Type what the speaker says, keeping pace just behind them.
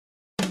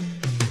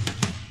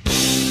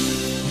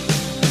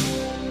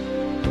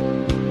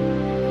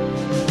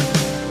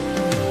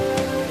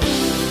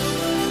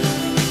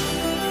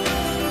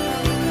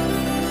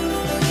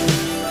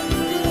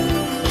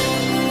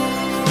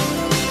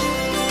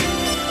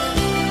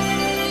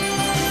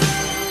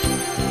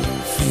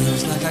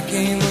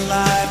came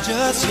alive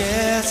just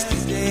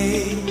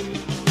yesterday.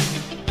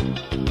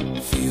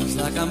 Feels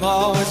like I'm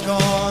always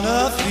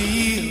gonna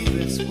feel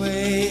this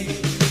way.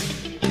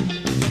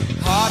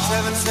 Hearts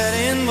haven't set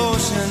in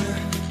motion,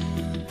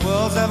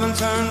 worlds haven't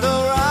turned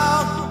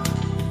around.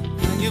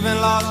 When you've been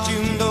lost, you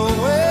know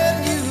when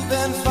you've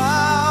been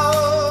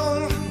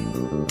found.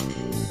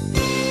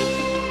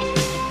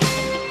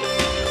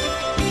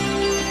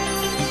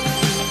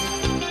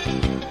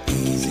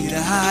 Easy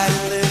to hide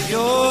and live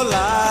your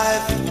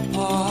life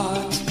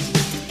apart.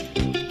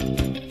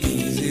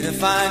 Easy to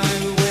find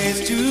new ways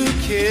to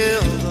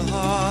kill the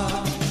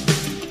heart.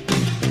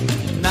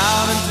 Now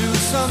I've been through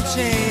some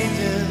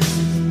changes,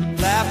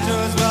 laughter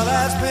as well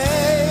as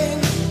pain.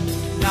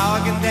 Now I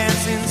can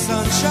dance in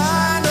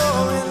sunshine or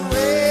in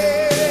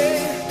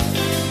rain.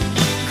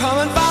 Come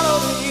and follow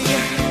me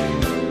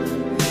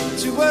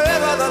to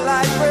wherever the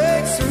light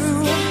breaks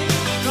through.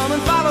 Come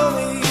and follow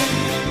me,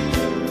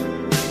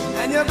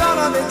 and you're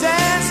gonna be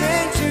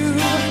dancing too.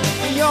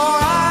 In your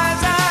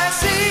eyes I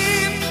see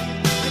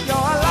that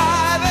you're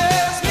alive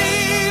as me.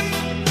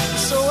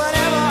 So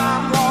whenever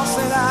I'm lost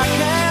and I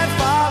can't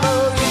follow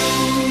you.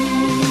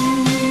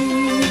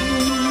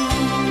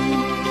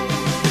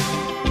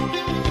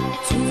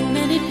 Too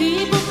many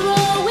people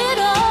throw it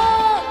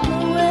all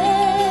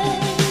away.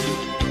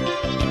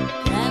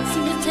 Can't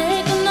seem to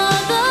take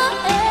another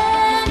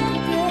end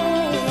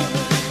today.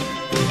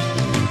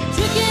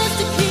 Trick is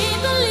to keep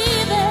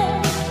believing.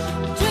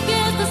 Trick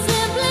is to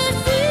simply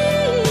see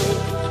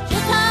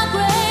just how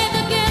great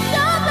the gift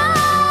of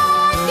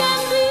life can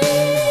be.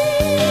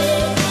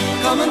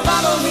 Come and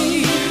follow me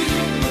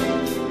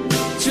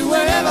to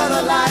wherever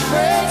the light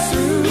breaks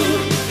through.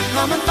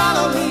 Come and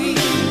follow me,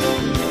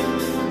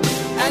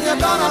 and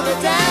you're gonna be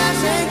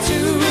dancing too.